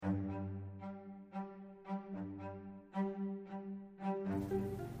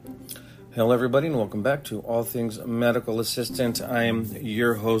Hello, everybody, and welcome back to All Things Medical Assistant. I am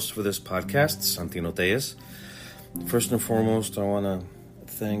your host for this podcast, Santino Tellez. First and foremost, I want to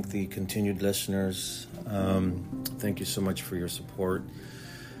thank the continued listeners. Thank you so much for your support.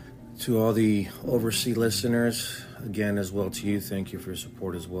 To all the overseas listeners, again, as well to you, thank you for your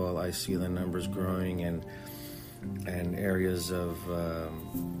support as well. I see the numbers growing and areas of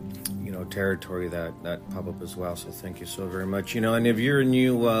territory that pop up as well. So thank you so very much. And if you're a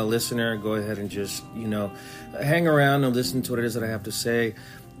new listener, go ahead and just hang around and listen to what it is that I have to say,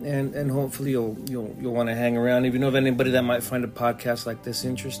 and hopefully you'll want to hang around. If you know of anybody that might find a podcast like this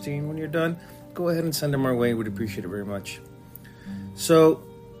interesting, when you're done, go ahead and send them our way. We'd appreciate it very much. So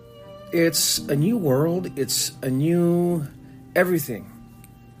it's a new world. It's a new everything.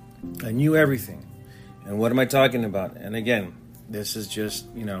 And what am I talking about? And again, this is just,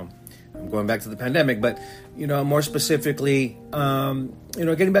 I'm going back to the pandemic, but, more specifically,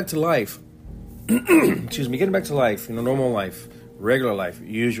 getting back to life. Getting back to life, normal life, regular life,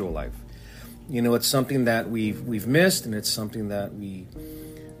 usual life. It's something that we've missed, and it's something that we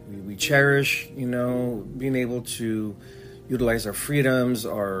cherish, being able to utilize our freedoms,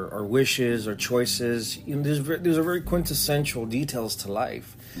 our wishes, our choices. There's a very quintessential details to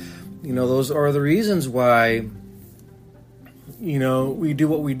life. Those are the reasons why, we do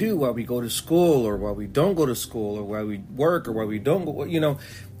what we do, why we go to school or why we don't go to school or why we work or why we don't go.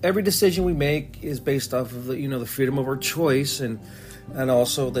 Every decision we make is based off of the freedom of our choice, and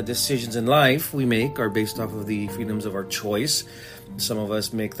also the decisions in life we make are based off of the freedoms of our choice. Some of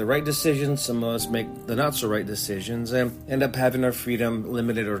us make the right decisions, some of us make the not so right decisions, and end up having our freedom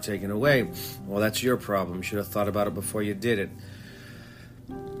limited or taken away. Well, that's your problem. You should have thought about it before you did it.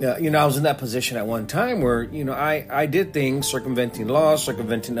 I was in that position at one time where, I did things circumventing laws,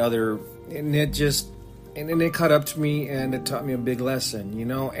 circumventing other, and it caught up to me, and it taught me a big lesson,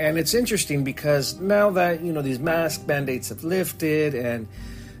 and it's interesting because now that, these mask mandates have lifted, and,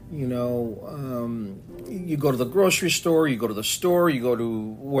 you go to the grocery store, you go to the store, you go to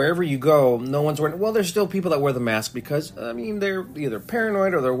wherever you go, no one's wearing, well, there's still people that wear the mask because, they're either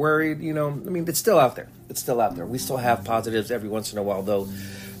paranoid or they're worried, it's still out there. We still have positives every once in a while, though.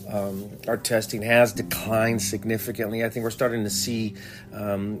 Our testing has declined significantly. I think we're starting to see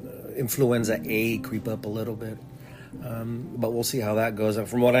influenza A creep up a little bit. But we'll see how that goes.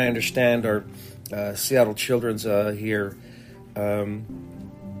 From what I understand, our Seattle Children's here,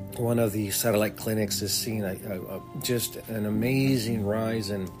 one of the satellite clinics is seeing just an amazing rise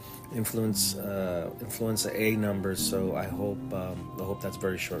in influenza A numbers. So I hope that's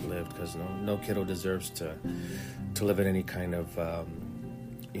very short-lived, because no kiddo deserves to live in any kind of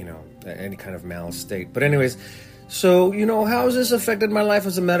any kind of mal state. But anyways, so how has this affected my life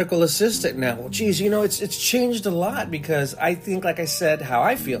as a medical assistant now? Well, geez, it's changed a lot, because I think, like I said, how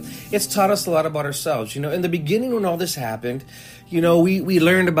I feel, it's taught us a lot about ourselves. In the beginning when all this happened, we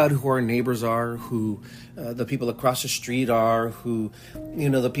learned about who our neighbors are, who the people across the street are, who,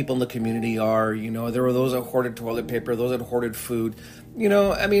 the people in the community are. There were those that hoarded toilet paper, those that hoarded food.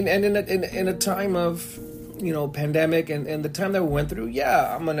 And in a time of, pandemic and the time that we went through,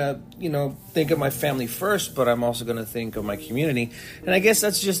 I'm going to, think of my family first, but I'm also going to think of my community. And I guess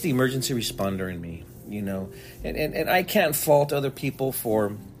that's just the emergency responder in me, and I can't fault other people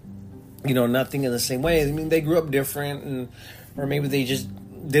for, not thinking the same way. They grew up different, or maybe they just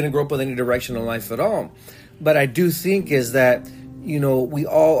didn't grow up with any direction in life at all. But I do think is that, we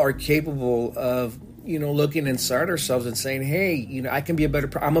all are capable of, looking inside ourselves and saying, hey, I can be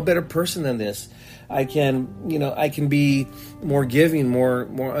I'm a better person than this. I can be more giving,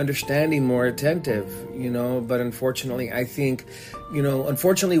 more understanding, more attentive, but unfortunately, I think,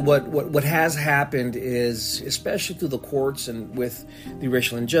 what has happened is, especially through the courts and with the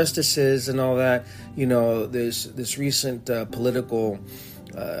racial injustices and all that, this recent political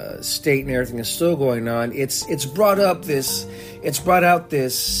state and everything is still going on. It's brought out this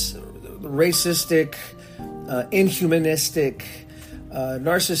racistic, inhumanistic,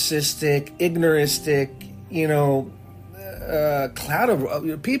 narcissistic, ignoristic, cloud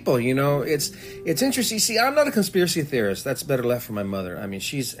of people. It's interesting. See, I'm not a conspiracy theorist. That's better left for my mother.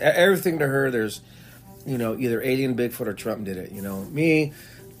 She's everything to her. There's, either alien, Bigfoot, or Trump did it. Me,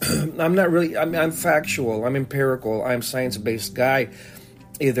 I'm not really. I'm factual. I'm empirical. I'm science-based guy.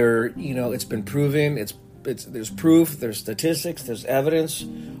 Either it's been proven. There's proof. There's statistics. There's evidence,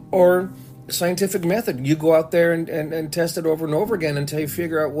 or scientific method. You go out there and test it over and over again until you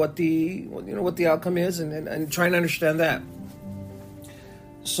figure out what the outcome is, and try and understand that.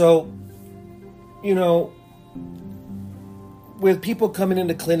 So, with people coming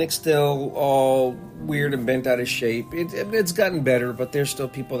into clinics still all weird and bent out of shape, it's gotten better, but there's still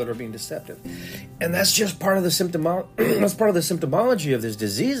people that are being deceptive, and that's just part of the that's part of the symptomology of this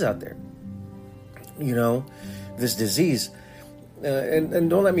disease out there. This disease, and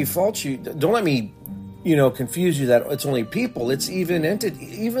don't let me fault you. Don't let me, confuse you that it's only people. It's even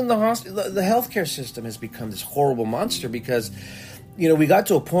even the healthcare system has become this horrible monster because, we got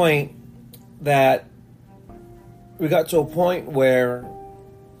to a point where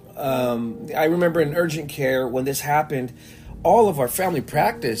I remember in urgent care when this happened, all of our family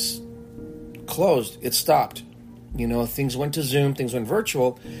practice closed. It stopped. Things went to Zoom, things went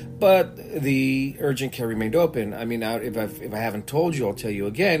virtual, but the urgent care remained open. I mean, if I haven't told you, I'll tell you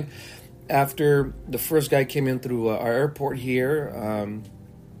again. After the first guy came in through our airport here,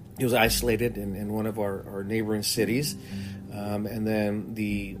 he was isolated in one of our neighboring cities, and then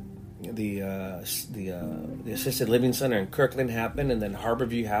the assisted living center in Kirkland happened, and then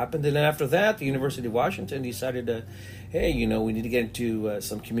Harborview happened, and then after that, the University of Washington decided to, hey, we need to get into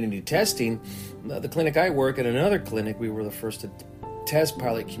some community testing. The clinic I work at, another clinic, we were the first to test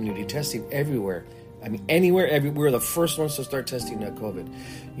pilot community testing everywhere. I mean, anywhere, we were the first ones to start testing COVID.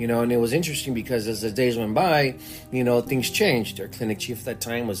 And it was interesting because as the days went by, things changed. Our clinic chief at that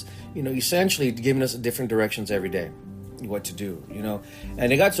time was, essentially giving us different directions every day, what to do,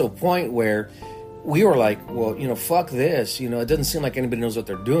 and it got to a point where we were like, well, fuck this, it doesn't seem like anybody knows what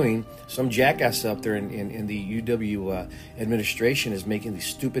they're doing. Some jackass up there in the UW administration is making these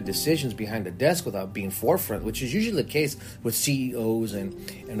stupid decisions behind the desk without being forefront, which is usually the case with CEOs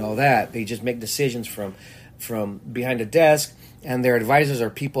and all that. They just make decisions from behind the desk, and their advisors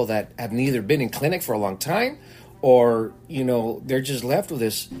are people that have neither been in clinic for a long time, or they're just left with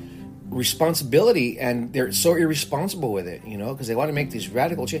this responsibility, and they're so irresponsible with it, because they want to make these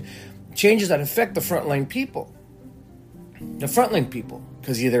radical changes that affect the frontline people.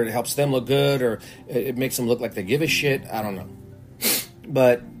 Because either it helps them look good or it makes them look like they give a shit. I don't know.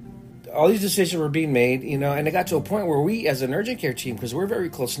 But all these decisions were being made, and it got to a point where we, as an urgent care team, because we're very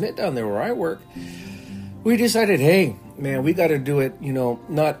close-knit down there where I work, we decided, hey, man, we got to do it,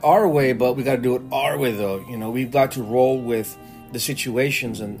 not our way, but we got to do it our way, though. We've got to roll with the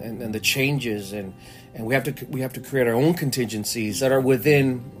situations and the changes, and we have to create our own contingencies that are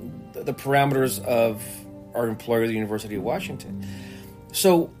within the parameters of our employer, the University of Washington.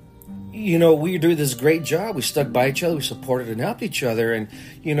 So, we do this great job. We stuck by each other, we supported and helped each other, and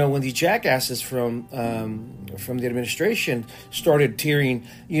when these jackasses from the administration started tearing,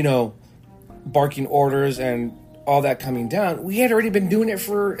 barking orders and all that coming down, we had already been doing it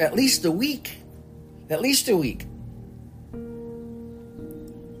for at least a week.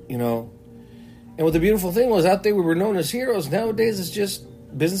 And what the beautiful thing was, out there we were known as heroes. Nowadays it's just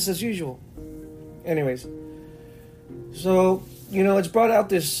business as usual. Anyways, so it's brought out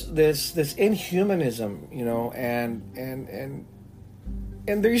this inhumanism,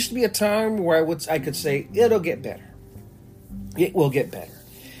 and there used to be a time where I could say it'll get better. It will get better.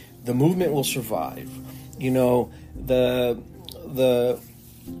 The movement will survive. The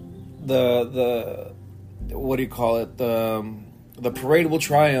what do you call it? The parade will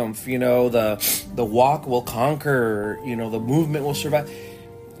triumph, the walk will conquer, the movement will survive.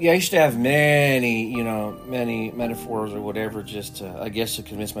 Yeah, I used to have many metaphors or whatever just to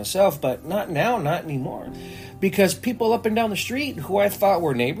convince myself, but not now, not anymore. Because people up and down the street who I thought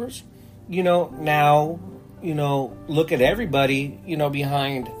were neighbors, now, look at everybody,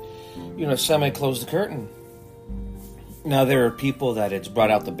 behind, semi-close the curtain. Now, there are people that it's brought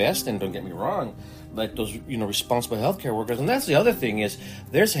out the best, and don't get me wrong, like those, responsible healthcare workers. And that's the other thing is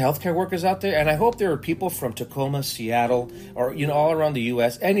there's healthcare workers out there, and I hope there are people from Tacoma, Seattle, or, all around the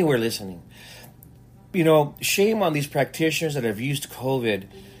U.S., anywhere listening. Shame on these practitioners that have used COVID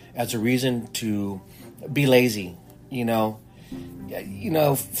as a reason to be lazy, for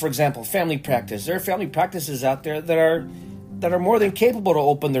example, family practice. There are family practices out there that are more than capable to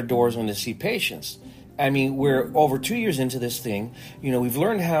open their doors when they see patients. I mean, we're over 2 years into this thing. We've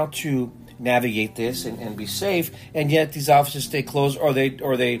learned how to navigate this and be safe, and yet these offices stay closed, or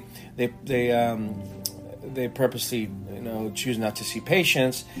they purposely choose not to see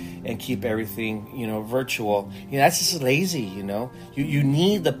patients and keep everything virtual. That's just lazy. You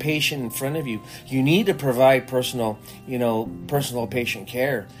need the patient in front of you. You need to provide personal patient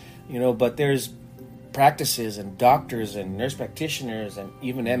care. But there's practices and doctors and nurse practitioners and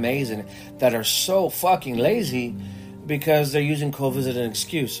even MAs that are so fucking lazy because they're using COVID as an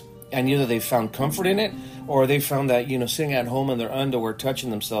excuse. And either they found comfort in it, or they found that, sitting at home in their underwear, touching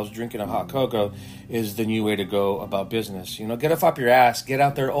themselves, drinking a hot cocoa is the new way to go about business. Get off your ass, get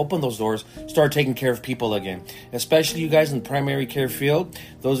out there, open those doors, start taking care of people again. Especially you guys in the primary care field,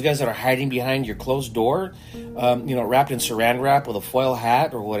 those guys that are hiding behind your closed door, wrapped in saran wrap with a foil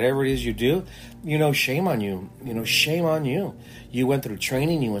hat or whatever it is you do. Shame on you. Shame on you. You went through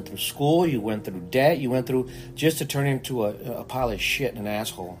training, you went through school, you went through debt, you went through just to turn into a pile of shit and an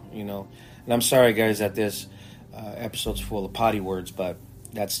asshole, And I'm sorry, guys, that this episode's full of potty words, but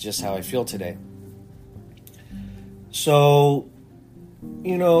that's just how I feel today. So,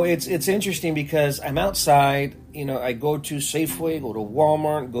 it's interesting because I'm outside, I go to Safeway, go to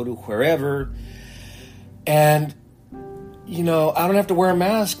Walmart, go to wherever, and I don't have to wear a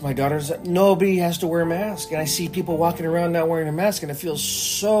mask. My daughter's, nobody has to wear a mask. And I see people walking around not wearing a mask, and it feels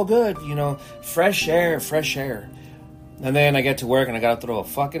so good, fresh air. And then I get to work, and I got to throw a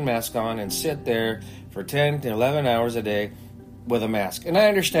fucking mask on and sit there for 10 to 11 hours a day with a mask. And I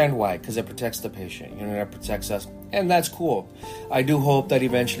understand why, because it protects the patient, it protects us. And that's cool. I do hope that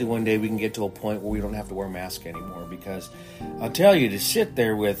eventually one day we can get to a point where we don't have to wear a mask anymore, because I'll tell you, to sit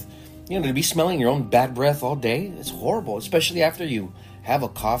there with, to be smelling your own bad breath all day, it's horrible, especially after you have a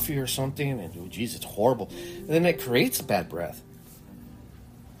coffee or something, and it's horrible. And then it creates bad breath.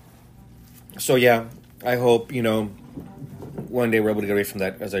 So yeah, I hope, one day we're able to get away from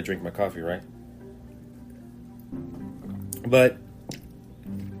that as I drink my coffee, right? But,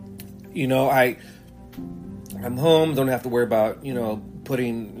 I'm home, don't have to worry about,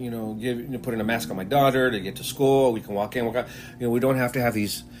 putting a mask on my daughter to get to school. We can walk in, walk out. We don't have to have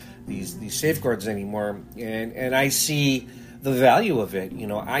these safeguards anymore, and I see the value of it.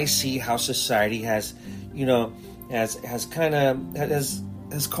 I see how society has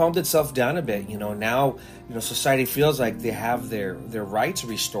calmed itself down a bit. Now society feels like they have their rights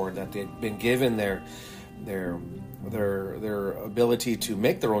restored, that they've been given their ability to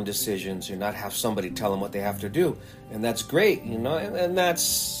make their own decisions and not have somebody tell them what they have to do, and that's great. And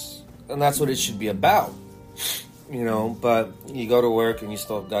that's what it should be about. But you go to work and you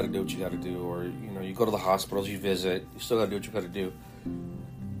still got to do what you got to do, or you go to the hospitals, you visit, you still got to do what you got to do.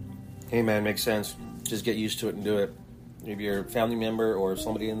 Hey man, makes sense. Just get used to it and do it. If you're a family member or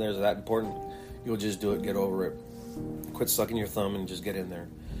somebody in there is that important, you'll just do it, get over it. Quit sucking your thumb and just get in there.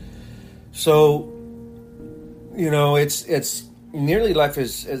 So, it's nearly life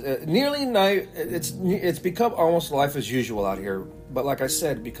is nearly night. It's become almost life as usual out here. But like I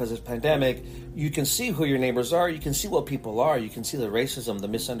said, because of the pandemic, you can see who your neighbors are. You can see what people are. You can see the racism, the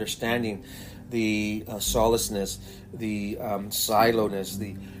misunderstanding, the solaceness, the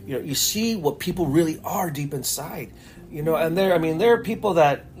siloness. You see what people really are deep inside. And there are people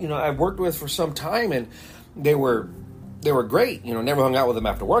that I've worked with for some time, and they were great. Never hung out with them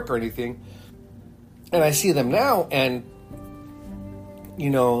after work or anything. And I see them now, and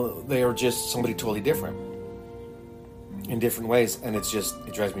they are just somebody totally different in different ways, and it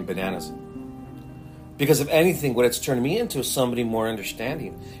drives me bananas. Because if anything, what it's turned me into is somebody more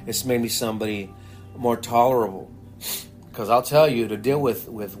understanding. It's made me somebody more tolerable. Because I'll tell you, to deal with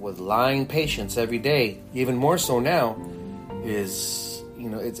lying patients every day, even more so now, is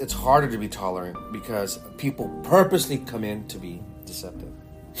it's harder to be tolerant, because people purposely come in to be deceptive.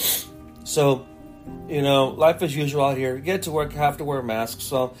 So, life as usual out here. Get to work, have to wear masks.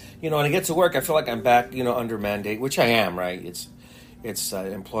 So, when I get to work, I feel like I'm back, under mandate, which I am, right? It's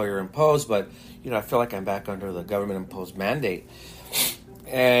employer imposed, but, I feel like I'm back under the government imposed mandate.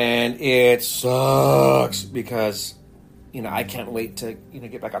 And it sucks because, I can't wait to,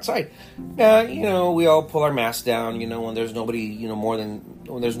 get back outside. We all pull our masks down, when there's nobody,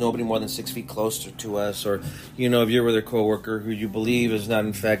 when there's nobody more than 6 feet closer to us, or, if you're with a coworker who you believe is not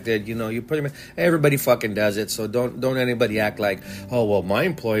infected, you put them, everybody fucking does it. So don't anybody act like, oh, well, my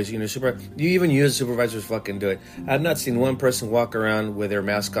employees, you even use supervisors fucking do it. I've not seen one person walk around with their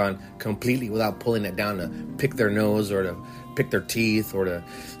mask on completely without pulling it down to pick their nose or to pick their teeth or to,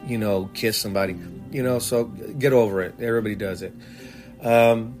 kiss somebody. So get over it. Everybody does it.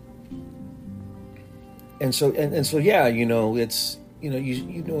 And so, yeah, it's,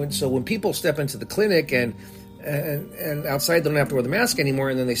 and so when people step into the clinic and outside they don't have to wear the mask anymore,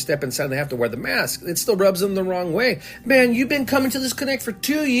 and then they step inside and they have to wear the mask, it still rubs them the wrong way. Man, you've been coming to this clinic for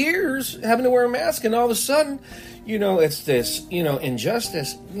 2 years, having to wear a mask, and all of a sudden, it's this,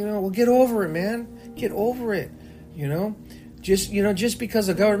 injustice. Well, get over it, man. Get over it, Just because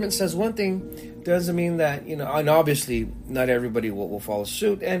the government says one thing doesn't mean that, and obviously not everybody will follow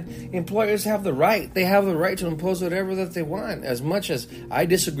suit. And employers have the right. They have the right to impose whatever that they want. As much as I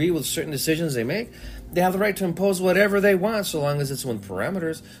disagree with certain decisions they make, they have the right to impose whatever they want, so long as it's within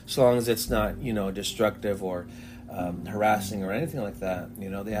parameters, so long as it's not, destructive or harassing or anything like that.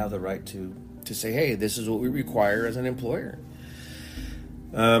 They have the right to say, hey, this is what we require as an employer.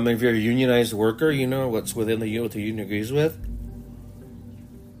 If you're a unionized worker, what's within what the union agrees with.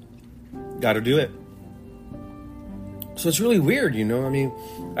 Got to do it. So it's really weird,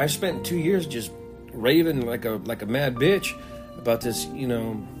 I spent 2 years just raving like a mad bitch about this,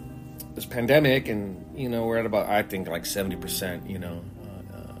 this pandemic, and we're at about, I think, like 70%,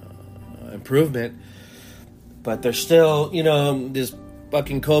 improvement. But there's still, this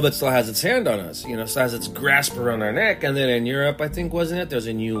fucking COVID still has its hand on us, still has its grasp around our neck. And then in Europe, I think, wasn't it? There's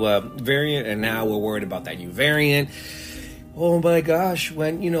a new variant, and now we're worried about that new variant. Oh my gosh,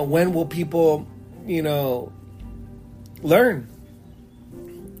 when will people, learn?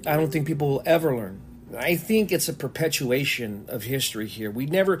 I don't think people will ever learn. I think it's a perpetuation of history here. We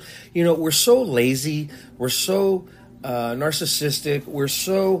never, we're so lazy, we're so narcissistic, we're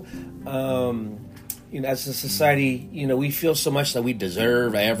so, as a society, we feel so much that we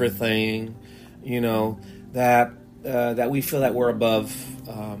deserve everything, that we feel that we're above,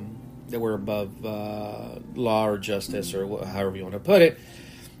 law or justice, or however you want to put it.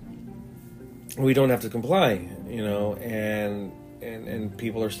 We don't have to comply, and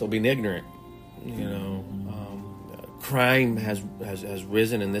people are still being ignorant. Crime has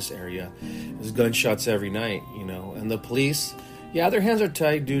risen in this area. There's gunshots every night, and the police, their hands are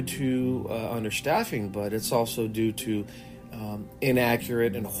tied due to understaffing, but it's also due to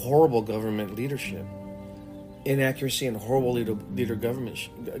inaccurate and horrible government leadership. Inaccuracy and horrible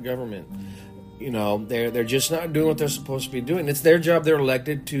government. They're just not doing what they're supposed to be doing. It's their job. They're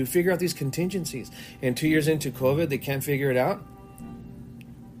elected to figure out these contingencies. And 2 years into COVID, they can't figure it out.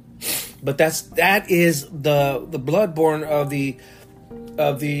 But that is the bloodborne of the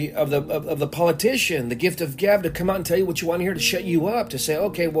politician, the gift of gab, to come out and tell you what you want to hear, to shut you up, to say,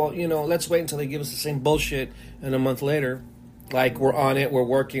 okay, well, let's wait until they give us the same bullshit, and a month later, like, we're on it, we're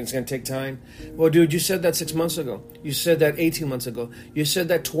working, it's going to take time. Well, dude, you said that 6 months ago. You said that 18 months ago. You said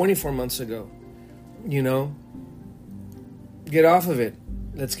that 24 months ago. Get off of it.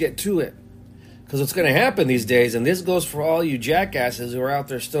 Let's get to it. Because what's going to happen these days, and this goes for all you jackasses who are out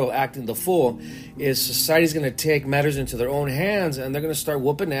there still acting the fool, is society's going to take matters into their own hands, and they're going to start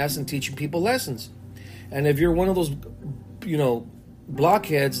whooping ass and teaching people lessons. And if you're one of those,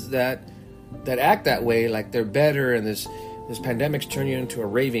 blockheads that act that way, like they're better, and this pandemic's turning you into a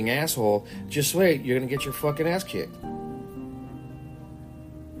raving asshole, just wait, you're going to get your fucking ass kicked.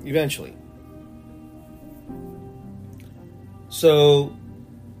 Eventually. So,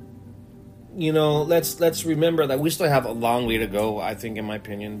 let's remember that we still have a long way to go, I think, in my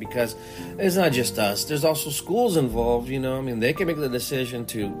opinion, because it's not just us. There's also schools involved, they can make the decision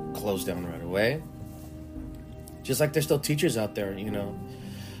to close down right away. Just like there's still teachers out there,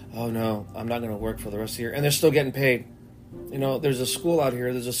 oh no, I'm not going to work for the rest of the year. And they're still getting paid. There's a school out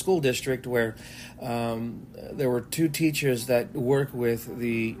here, there's a school district where there were 2 teachers that work with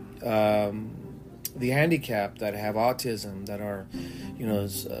the handicapped, that have autism, that are,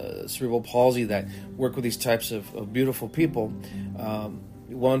 cerebral palsy, that work with these types of beautiful people.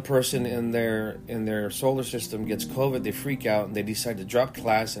 One person in their solar system gets COVID, they freak out, and they decide to drop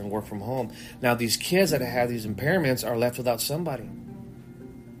class and work from home. Now, these kids that have these impairments are left without somebody.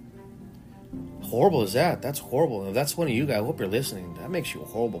 Horrible is that? That's horrible. If that's one of you guys, I hope you're listening. That makes you a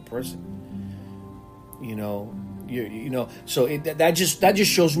horrible person. So that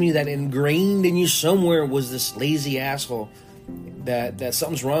just shows me that ingrained in you somewhere was this lazy asshole that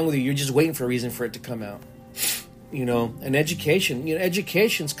something's wrong with you. You're just waiting for a reason for it to come out. And education.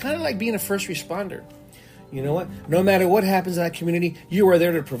 Education's kind of like being a first responder. You know what? No matter what happens in that community, you are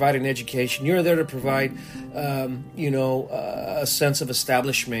there to provide an education. You are there to provide, a sense of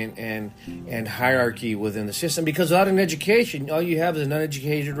establishment and hierarchy within the system. Because without an education, all you have is an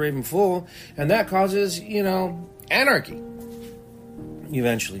uneducated raving fool, and that causes, anarchy.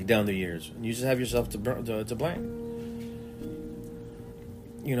 Eventually, down the years, and you just have yourself to blame.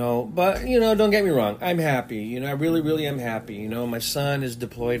 But, don't get me wrong. I'm happy. I really, really am happy. My son is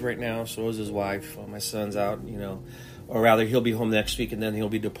deployed right now. So is his wife. My son's out, or rather he'll be home next week, and then he'll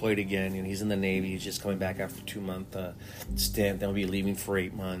be deployed again. He's in the Navy. He's just coming back after a 2-month stint. Then he'll be leaving for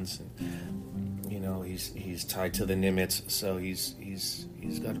 8 months. And, he's tied to the Nimitz. So he's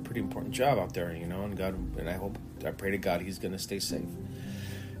got a pretty important job out there, and I pray to God he's going to stay safe.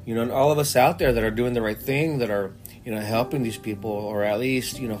 And all of us out there that are doing the right thing, that are, helping these people, or at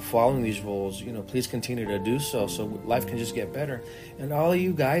least, following these rules, please continue to do so life can just get better. And all of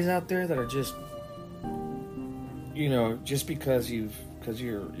you guys out there that are just, just because you're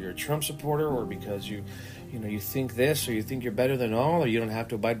a Trump supporter, or because you think this, or you think you're better than all, or you don't have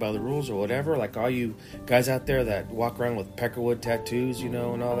to abide by the rules or whatever, like all you guys out there that walk around with peckerwood tattoos, and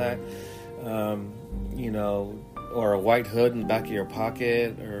all that, or a white hood in the back of your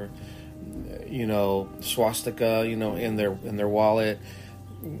pocket, or swastika, in their wallet,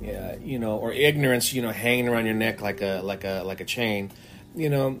 or ignorance, hanging around your neck like a chain.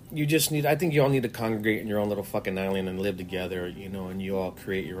 You just need, I think you all need to congregate in your own little fucking island and live together, and you all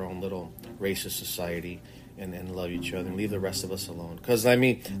create your own little racist society and love each other and leave the rest of us alone. Because let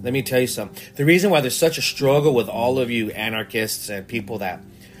me tell you something. The reason why there's such a struggle with all of you anarchists and people that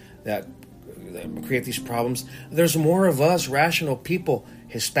create these problems, there's more of us rational people,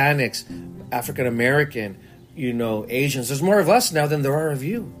 Hispanics, African American, Asians. There's more of us now than there are of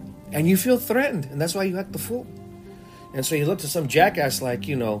you. And you feel threatened, and that's why you act the fool. And so you look to some jackass like,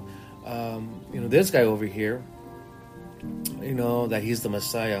 this guy over here, that he's the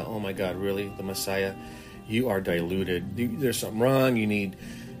Messiah. Oh my God, really? The Messiah? You are diluted. There's something wrong. You need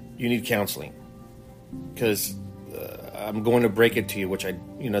counseling. Because I'm going to break it to you, which as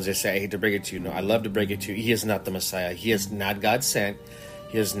I say, I hate to break it to you. No, I love to break it to you. He is not the Messiah. He is not God sent.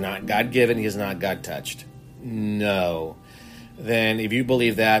 He is not God given. He is not God touched. No. Then if you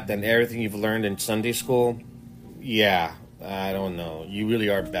believe that, then everything you've learned in Sunday school, yeah, I don't know. You really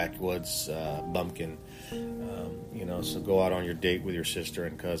are backwoods bumpkin. So go out on your date with your sister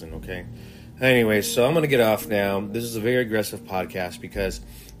and cousin, okay? Anyway, so I'm going to get off now. This is a very aggressive podcast because,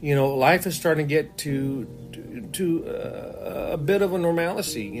 life is starting to get to a bit of a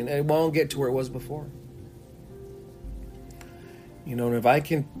normalcy. It won't get to where it was before. And if I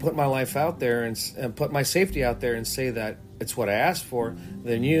can put my life out there and put my safety out there and say that it's what I asked for,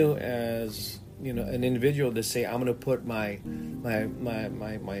 then you as an individual to say, I'm going to put my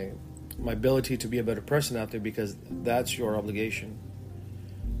ability to be a better person out there, because that's your obligation.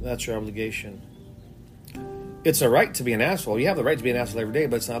 That's your obligation. It's a right to be an asshole. You have the right to be an asshole every day,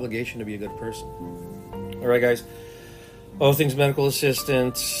 but it's an obligation to be a good person. All right, guys. All things medical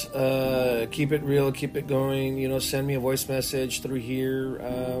assistance. Keep it real. Keep it going. Send me a voice message through here.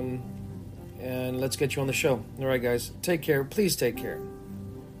 And let's get you on the show. All right, guys. Take care. Please take care.